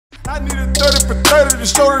I need a 30 for 30 to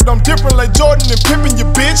show that I'm different like Jordan and Pippen, you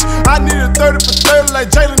bitch. I need a 30 for 30 like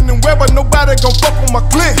Jalen and Webber. Nobody gon' fuck with my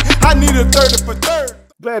clique. I need a 30 for 30.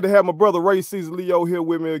 Glad to have my brother Ray Cesar Leo here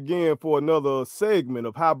with me again for another segment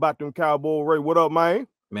of How About Them Cowboys. Ray, what up, man?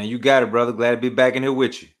 Man, you got it, brother. Glad to be back in here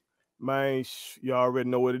with you. Man, you already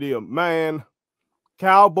know what it is. Man,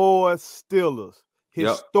 Cowboys, Steelers.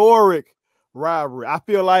 Historic rivalry. I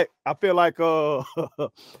feel like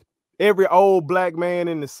every old black man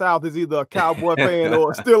in the South is either a Cowboy fan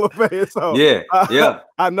or a Steelers fan. So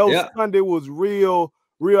I know Sunday was real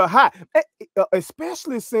hot,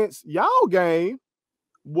 especially since y'all game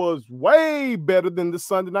was way better than the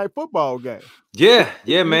Sunday night football game. Yeah,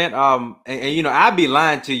 man. And you know, I'd be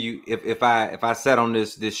lying to you if I sat on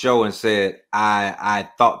this show and said I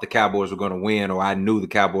thought the Cowboys were going to win or I knew the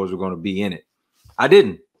Cowboys were going to be in it. I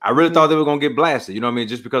didn't. I really thought they were going to get blasted. You know what I mean?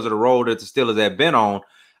 Just because of the role that the Steelers had been on.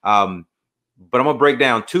 But I'm going to break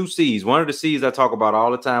down two C's. One of the C's I talk about all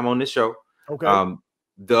the time on this show. Okay.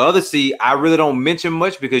 The other C, I really don't mention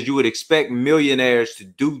much because you would expect millionaires to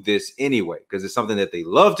do this anyway, because it's something that they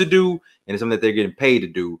love to do and it's something that they're getting paid to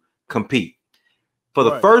do, compete. For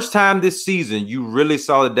the first time this season, you really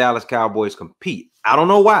saw the Dallas Cowboys compete. I don't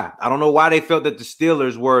know why. I don't know why they felt that the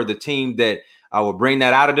Steelers were the team that would bring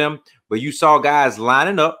that out of them, but you saw guys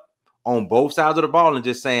lining up on both sides of the ball and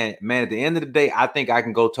just saying, man, at the end of the day, I think I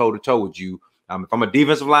can go toe-to-toe with you. If I'm a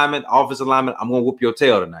defensive lineman, offensive lineman, I'm going to whoop your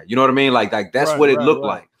tail tonight. You know what I mean? Like that's what it looked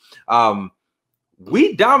like.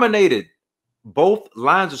 We dominated both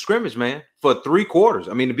lines of scrimmage, man, for 3 quarters.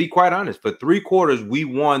 I mean, to be quite honest, for 3 quarters, we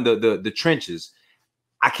won the trenches.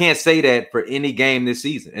 I can't say that for any game this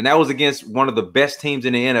season. And that was against one of the best teams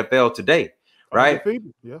in the NFL today, right?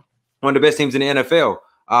 Yeah. One of the best teams in the NFL.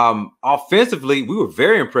 Offensively, we were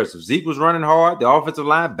very impressive. Zeke was running hard. The offensive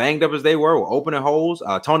line, banged up as they were opening holes.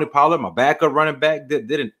 Tony Pollard, my backup running back, did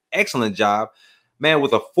an excellent job. Man,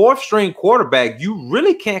 with a 4th-string quarterback, you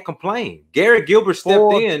really can't complain. Garrett Gilbert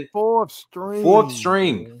stepped in. 4th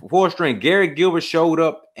string. Garrett Gilbert showed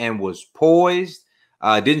up and was poised.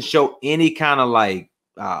 Didn't show any kind of like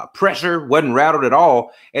pressure. Wasn't rattled at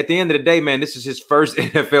all. At the end of the day, man, this is his first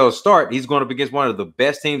NFL start. He's going up against one of the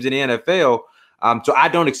best teams in the NFL. So I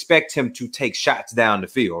don't expect him to take shots down the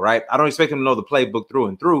field, right? I don't expect him to know the playbook through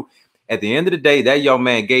and through. At the end of the day, that young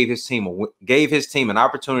man gave his team an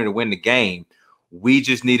opportunity to win the game. We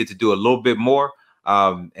just needed to do a little bit more.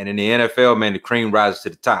 And in the NFL, man, the cream rises to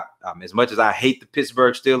the top. As much as I hate the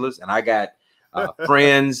Pittsburgh Steelers, and I got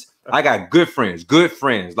friends, I got good friends.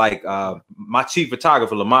 Like my chief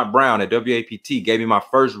photographer, Lamont Brown at WAPT, gave me my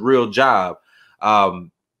first real job.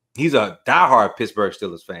 He's a diehard Pittsburgh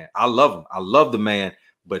Steelers fan. I love him. I love the man,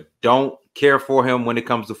 but don't care for him when it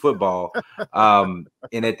comes to football. And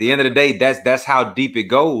at the end of the day, that's how deep it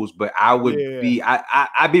goes. But I would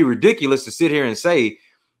I'd be ridiculous to sit here and say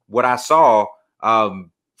what I saw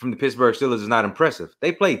from the Pittsburgh Steelers is not impressive.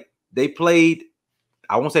 They played.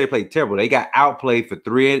 I won't say they played terrible. They got outplayed for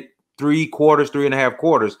 3.5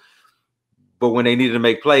 quarters. But when they needed to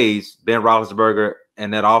make plays, Ben Roethlisberger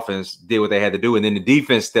and that offense did what they had to do. And then the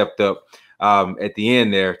defense stepped up at the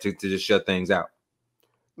end there to just shut things out.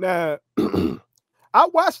 Now, I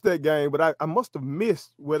watched that game, but I must have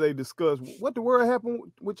missed where they discussed what the world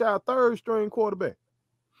happened with our 3rd-string quarterback.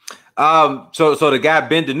 So the guy,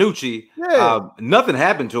 Ben DiNucci, nothing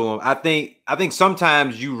happened to him. I think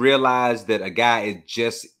sometimes you realize that a guy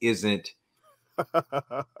just isn't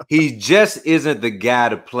he just isn't the guy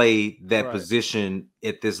to play that position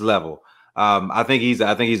at this level. I think he's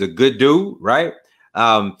a good dude, right?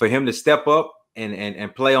 For him to step up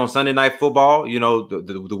and play on Sunday Night Football, you know,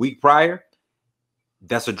 the week prior,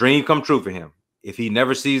 that's a dream come true for him. If he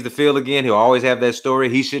never sees the field again, he'll always have that story.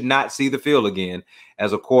 He should not see the field again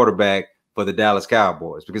as a quarterback for the Dallas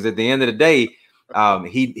Cowboys, because at the end of the day,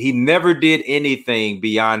 he never did anything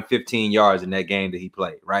beyond 15 yards in that game that he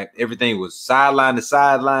played, right? Everything was sideline to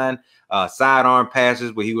sideline, sidearm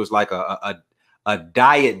passes where he was like a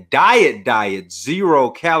diet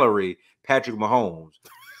 0-calorie Patrick Mahomes.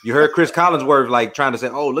 You heard Chris Collinsworth like trying to say,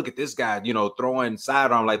 oh, look at this guy, you know, throwing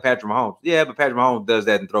sidearm like Patrick Mahomes. Yeah, but Patrick Mahomes does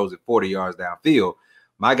that and throws it 40 yards downfield.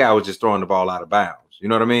 My guy was just throwing the ball out of bounds. You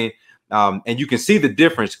know what I mean? And you can see the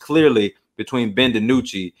difference clearly between Ben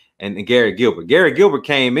DiNucci and Garrett Gilbert. Garrett Gilbert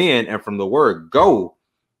came in and from the word go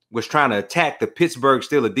was trying to attack the Pittsburgh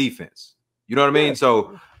Steelers defense. You know what I mean?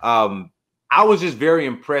 So I was just very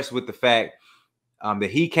impressed with the fact that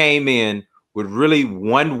he came in with really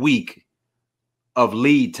 1 week of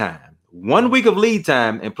lead time. 1 week of lead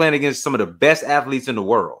time and playing against some of the best athletes in the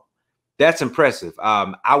world. That's impressive.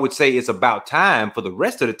 I would say it's about time for the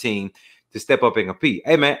rest of the team to step up and compete.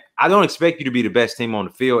 Hey, man, I don't expect you to be the best team on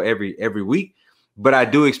the field every week, but I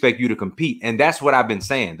do expect you to compete. And that's what I've been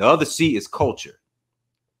saying. The other C is culture.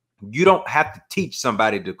 You don't have to teach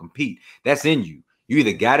somebody to compete. That's in you. You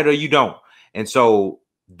either got it or you don't. And so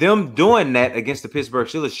them doing that against the Pittsburgh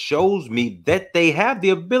Steelers shows me that they have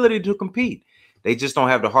the ability to compete. They just don't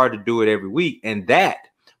have the heart to do it every week. And that,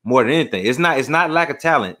 more than anything, it's not lack of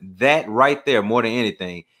talent. That right there, more than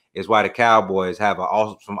anything, is why the Cowboys have an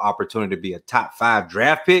awesome opportunity to be a top 5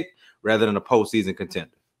 draft pick rather than a postseason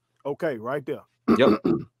contender. Okay, right there. Yep.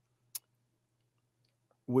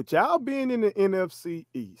 With y'all being in the NFC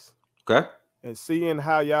East, okay, and seeing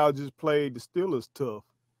how y'all just played the Steelers tough,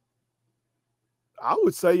 I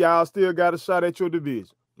would say y'all still got a shot at your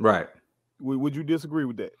division. Right. Would you disagree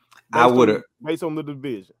with that? I would. Based on the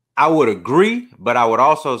division. I would agree, but I would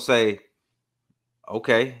also say,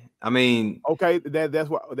 okay. I mean, okay, that's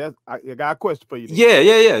I got a question for you. Then.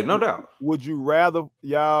 Yeah, no doubt. Would you rather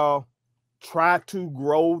y'all try to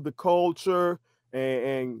grow the culture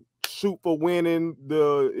and shoot for winning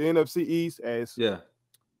the NFC East as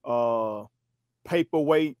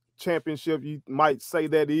paperweight championship? You might say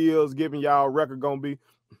that is giving y'all record gonna be,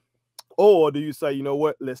 or do you say, you know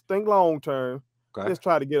what? Let's think long term. Okay. Let's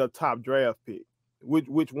try to get a top draft pick.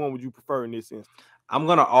 Which one would you prefer in this instance? I'm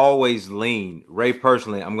going to always lean, Ray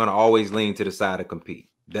personally, I'm going to always lean to the side to compete.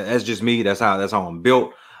 That's just me. That's how I'm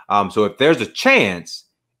built. So if there's a chance,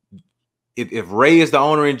 if Ray is the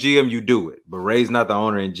owner and GM, you do it. But Ray's not the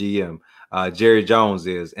owner and GM. Jerry Jones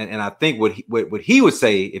is. And I think what he would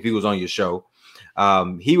say if he was on your show,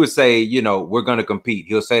 he would say, you know, we're going to compete.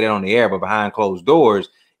 He'll say that on the air, but behind closed doors,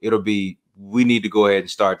 it'll be, we need to go ahead and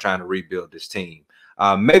start trying to rebuild this team.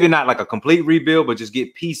 Maybe not like a complete rebuild, but just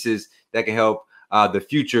get pieces that can help the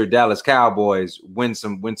future Dallas Cowboys win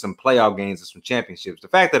some playoff games and some championships. The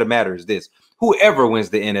fact of the matter is this: whoever wins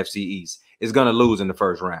the NFC East is going to lose in the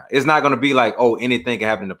first round. It's not going to be like, oh, anything can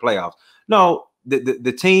happen in the playoffs. No,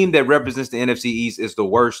 the team that represents the NFC East is the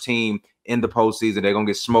worst team in the postseason. They're going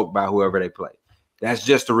to get smoked by whoever they play. That's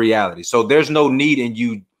just the reality. So there's no need in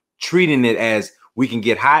you treating it as we can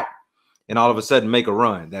get hot and all of a sudden make a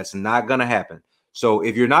run. That's not going to happen. So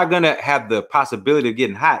if you're not going to have the possibility of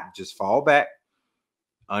getting hot, just fall back.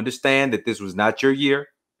 Understand that this was not your year.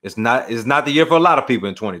 It's not the year for a lot of people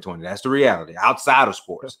in 2020. That's the reality outside of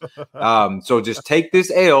sports. So just take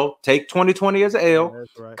this L, take 2020 as an L,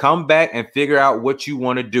 right. Come back and figure out what you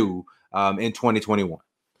want to do in 2021.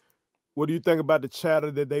 What do you think about the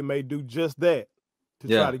chatter that they may do just that to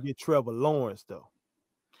try to get Trevor Lawrence, though?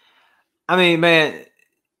 I mean, man,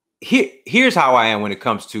 here's how I am when it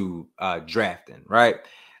comes to drafting, right?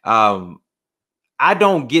 I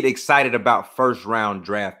don't get excited about first-round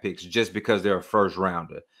draft picks just because they're a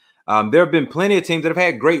first-rounder. There have been plenty of teams that have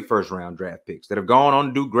had great first-round draft picks that have gone on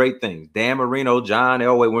to do great things. Dan Marino, John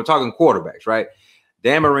Elway. We're talking quarterbacks, right?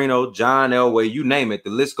 Dan Marino, John Elway, you name it.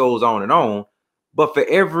 The list goes on and on. But for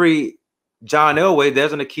every John Elway,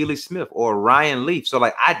 there's an Achilles Smith or Ryan Leaf. So,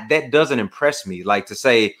 like, that doesn't impress me. Like to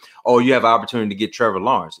say, oh, you have an opportunity to get Trevor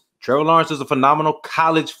Lawrence. Trevor Lawrence is a phenomenal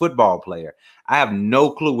college football player. I have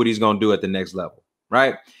no clue what he's going to do at the next level.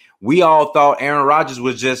 Right? We all thought Aaron Rodgers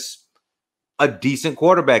was just a decent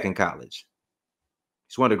quarterback in college.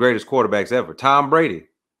 He's one of the greatest quarterbacks ever. Tom Brady,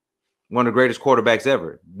 one of the greatest quarterbacks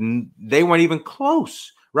ever. They weren't even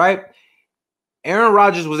close, right? Aaron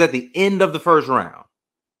Rodgers was at the end of the first round.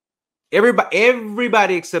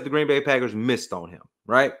 Everybody except the Green Bay Packers missed on him,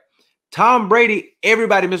 right? Tom Brady,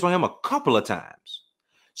 everybody missed on him a couple of times.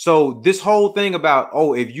 So this whole thing about,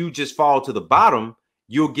 oh, if you just fall to the bottom,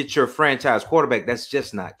 you'll get your franchise quarterback. That's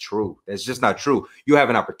just not true. That's just not true. You have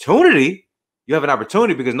an opportunity. You have an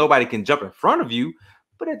opportunity because nobody can jump in front of you.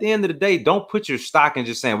 But at the end of the day, don't put your stock in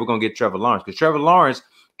just saying we're going to get Trevor Lawrence, because Trevor Lawrence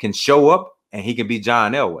can show up and he can be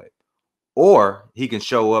John Elway, or he can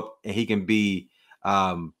show up and he can be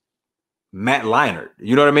Matt Leinart.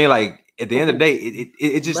 You know what I mean? Like at the end of the day,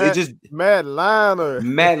 it just Matt Leinart,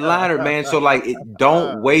 man. So like,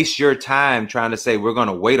 don't waste your time trying to say we're going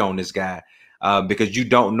to wait on this guy. Because you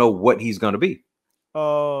don't know what he's going to be.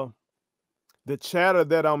 The chatter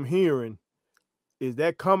that I'm hearing, is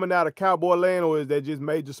that coming out of Cowboy land, or is that just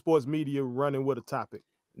major sports media running with a topic?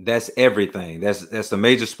 That's everything. That's the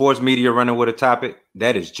major sports media running with a topic.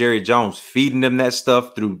 That is Jerry Jones feeding them that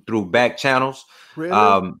stuff through back channels. Really?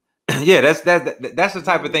 Yeah, that's the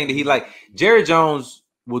type of thing that he like. Jerry Jones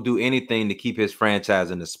will do anything to keep his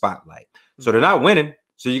franchise in the spotlight. So they're not winning.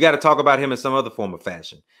 So you got to talk about him in some other form of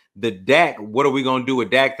fashion. The Dak, what are we going to do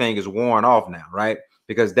with Dak thing is worn off now, right?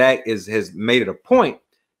 Because Dak has made it a point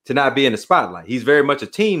to not be in the spotlight. He's very much a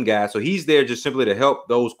team guy. So he's there just simply to help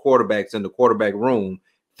those quarterbacks in the quarterback room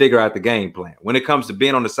figure out the game plan. When it comes to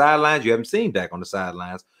being on the sidelines, you haven't seen Dak on the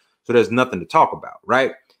sidelines, so there's nothing to talk about,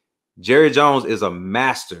 right? Jerry Jones is a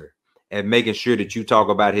master at making sure that you talk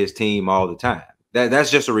about his team all the time.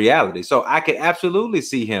 That's just a reality. So I could absolutely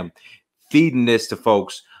see him feeding this to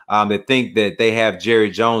folks that think that they have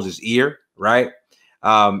Jerry Jones's ear, right?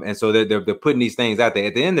 And so they're putting these things out there.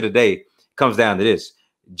 At the end of the day, it comes down to this.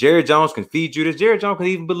 Jerry Jones can feed you this. Jerry Jones can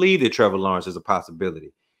even believe that Trevor Lawrence is a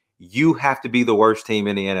possibility. You have to be the worst team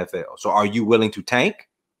in the NFL. So are you willing to tank?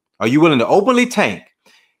 Are you willing to openly tank?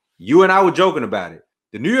 You and I were joking about it.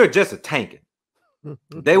 The New York Jets are tanking.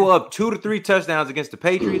 They were up 2 to 3 touchdowns against the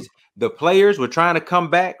Patriots. The players were trying to come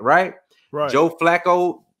back, right? Joe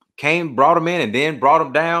Flacco brought them in and then brought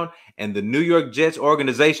them down. And the New York Jets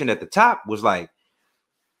organization at the top was like,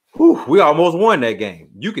 whew, we almost won that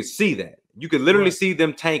game. You could see that. You could literally see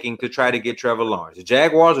them tanking to try to get Trevor Lawrence. The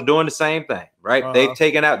Jaguars are doing the same thing, right? They've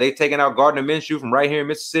taken out Gardner Minshew from right here in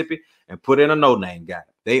Mississippi and put in a no-name guy.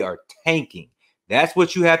 They are tanking. That's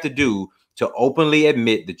what you have to do to openly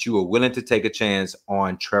admit that you are willing to take a chance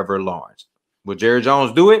on Trevor Lawrence. Will Jerry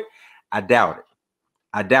Jones do it? I doubt it.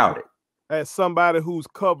 I doubt it. As somebody who's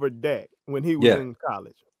covered Dak when he was in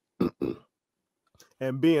college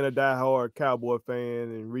and being a diehard Cowboy fan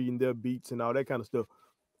and reading their beats and all that kind of stuff,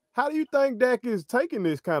 how do you think Dak is taking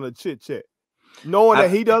this kind of chit-chat? Knowing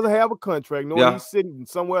that he doesn't have a contract, knowing he's sitting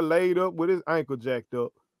somewhere laid up with his ankle jacked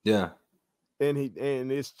up. Yeah. And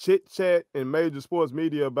it's chit-chat in major sports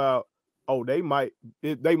media about, oh, they might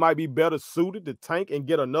be better suited to tank and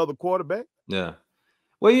get another quarterback. Yeah.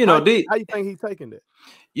 Well, you know, how you think he's taking that?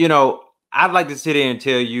 You know, I'd like to sit here and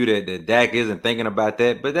tell you that Dak isn't thinking about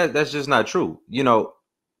that, but that's just not true. You know,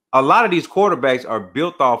 a lot of these quarterbacks are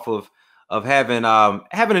built off of having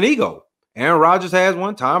an ego. Aaron Rodgers has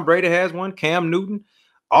one, Tom Brady has one, Cam Newton.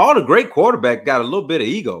 All the great quarterbacks got a little bit of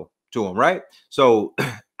ego to them, right? So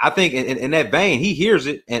I think in that vein, he hears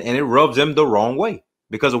it and it rubs him the wrong way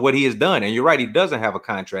because of what he has done. And you're right, he doesn't have a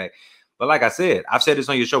contract. But like I said, I've said this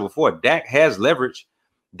on your show before, Dak has leverage.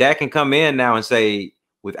 Dak can come in now and say,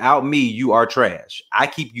 without me, you are trash. I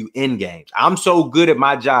keep you in games. I'm so good at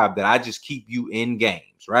my job that I just keep you in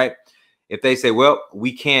games, right? If they say, well,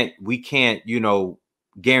 we can't, you know,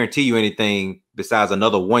 guarantee you anything besides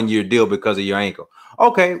another 1-year deal because of your ankle.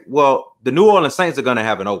 Okay, well, the New Orleans Saints are going to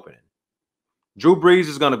have an opening. Drew Brees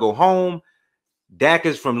is going to go home. Dak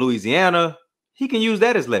is from Louisiana. He can use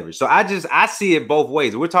that as leverage. So I see it both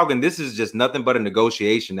ways. We're talking, this is just nothing but a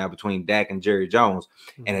negotiation now between Dak and Jerry Jones.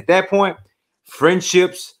 And at that point,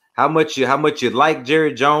 friendships, how much you like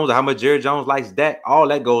Jerry Jones, or how much Jerry Jones likes Dak, all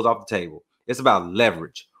that goes off the table. It's about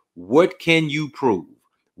leverage. What can you prove?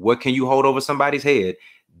 What can you hold over somebody's head?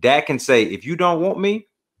 Dak can say, if you don't want me,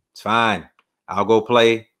 it's fine. I'll go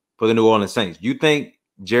play for the New Orleans Saints. You think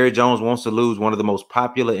Jerry Jones wants to lose one of the most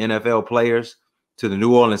popular NFL players to the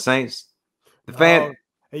New Orleans Saints? The fan,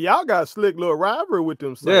 and y'all got a slick little rivalry with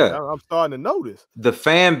them Saints. I'm starting to notice. The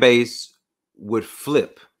fan base would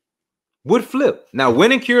flip. Now,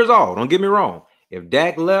 winning cures all. Don't get me wrong. If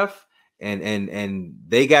Dak left and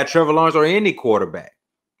they got Trevor Lawrence or any quarterback,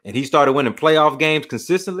 and he started winning playoff games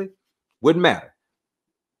consistently, wouldn't matter.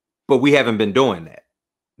 But we haven't been doing that.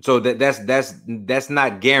 So that's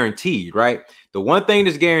not guaranteed, right? The one thing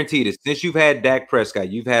that's guaranteed is since you've had Dak Prescott,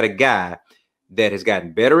 you've had a guy that has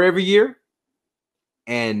gotten better every year.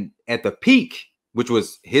 And at the peak, which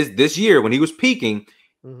was this year when he was peaking,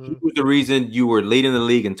 he was the reason you were leading the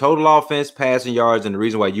league in total offense, passing yards, and the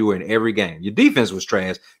reason why you were in every game. Your defense was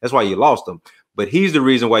trash. That's why you lost them. But he's the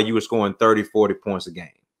reason why you were scoring 30, 40 points a game.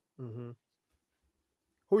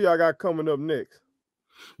 Who y'all got coming up next?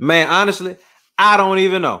 Man, honestly, I don't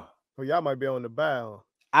even know. Well, y'all might be on the bow.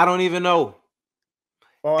 I don't even know.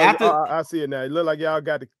 I see it now. It look like y'all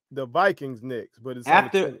got the Vikings next, but it's on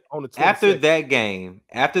the 26th.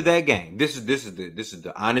 After that game. This is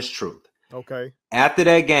the honest truth. Okay. After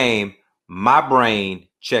that game, my brain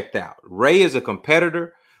checked out. Ray is a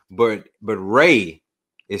competitor, but Ray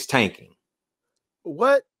is tanking.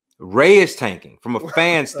 What? Ray is tanking from a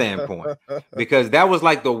fan standpoint because that was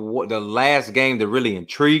like the last game that really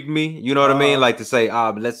intrigued me. You know what I mean? Like to say,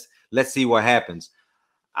 let's see what happens.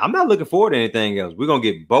 I'm not looking forward to anything else. We're gonna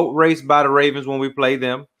get boat raced by the Ravens when we play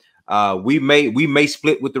them. We may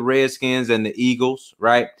split with the Redskins and the Eagles,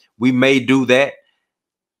 right? We may do that.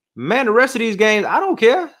 Man, the rest of these games, I don't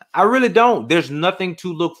care. I really don't. There's nothing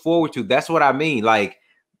to look forward to. That's what I mean. Like,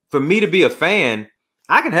 for me to be a fan,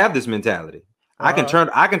 I can have this mentality. I can turn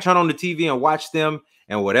on the TV and watch them,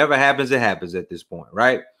 and whatever happens, it happens at this point,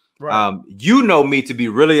 right? You know me to be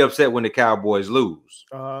really upset when the Cowboys lose.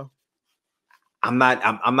 I'm not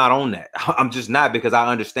on that. I'm just not, because I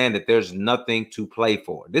understand that there's nothing to play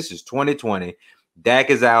for. This is 2020. Dak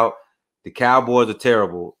is out. The Cowboys are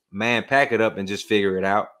terrible. Man, pack it up and just figure it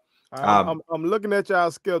out. I'm looking at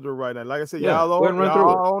y'all schedule right now. Like I said, Yeah, y'all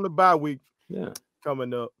on the bye week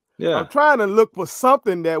coming up. Yeah. I'm trying to look for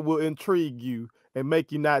something that will intrigue you and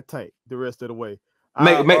make you not tank the rest of the way.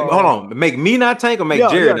 Hold on. Make me not tank or make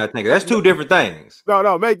Jerry not tank? That's two different things.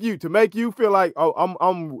 No, make you feel like, oh,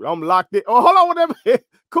 I'm locked in. Oh, hold on, whatever.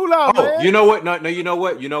 Cool out, man. You know what? No, you know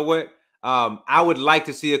what? I would like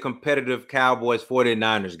to see a competitive Cowboys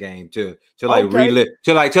 49ers game to relive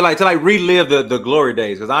the glory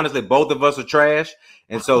days, because honestly both of us are trash,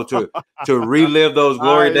 and so to relive those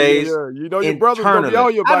glory days. You know your brother's gonna be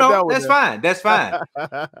on you about that one. That's fine.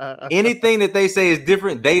 Anything that they say is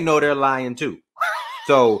different, they know they're lying too.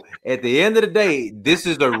 So at the end of the day, this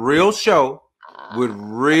is a real show with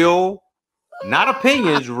real, not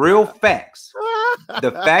opinions, real facts.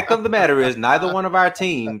 The fact of the matter is neither one of our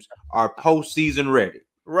teams are postseason ready.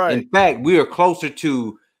 Right. In fact, we are closer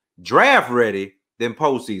to draft ready than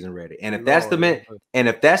postseason ready. And if that's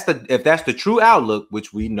the true outlook,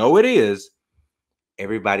 which we know it is,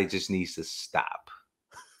 everybody just needs to stop.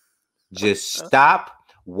 Just stop.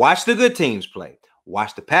 Watch the good teams play.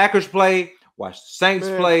 Watch the Packers play. Watch the Saints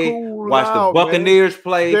play. Watch the Buccaneers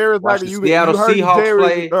play. Watch the Seattle Seahawks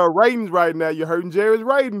play. Ratings right now. You're hurting Jerry's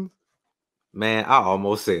ratings. Man, I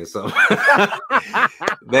almost said something.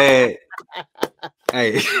 Man,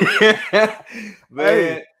 hey,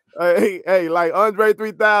 man, hey, like Andre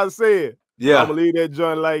 3000 said. Yeah, I'm gonna leave that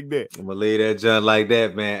joint like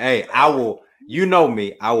that. Man. Hey, I will. You know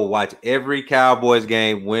me. I will watch every Cowboys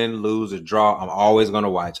game, win, lose, or draw. I'm always going to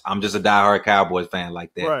watch. I'm just a diehard Cowboys fan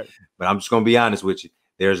like that. Right. But I'm just going to be honest with you.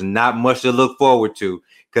 There's not much to look forward to,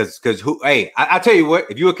 because I tell you what,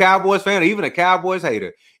 if you're a Cowboys fan or even a Cowboys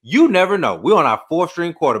hater, you never know. We're on our fourth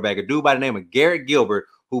string quarterback, a dude by the name of Garrett Gilbert,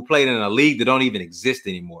 who played in a league that don't even exist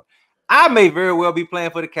anymore. I may very well be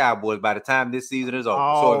playing for the Cowboys by the time this season is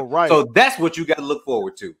over. So that's what you got to look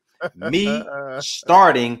forward to. Me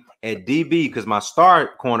starting at DB, because my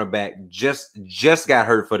star cornerback just got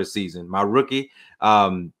hurt for the season. My rookie,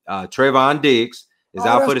 Trevor Diggs, is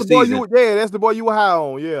out for the season. That's the boy you were high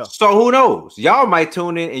on. Yeah. So who knows? Y'all might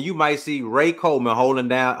tune in and you might see Ray Coleman holding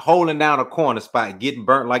down a corner spot, getting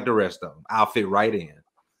burnt like the rest of them. I'll fit right in.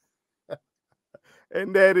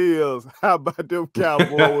 And that is, how about them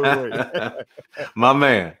Cowboys? My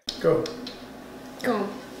man. Go.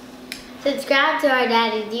 Subscribe to our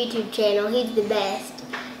daddy's YouTube channel. He's the best.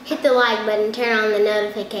 Hit the like button, turn on the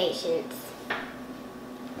notifications.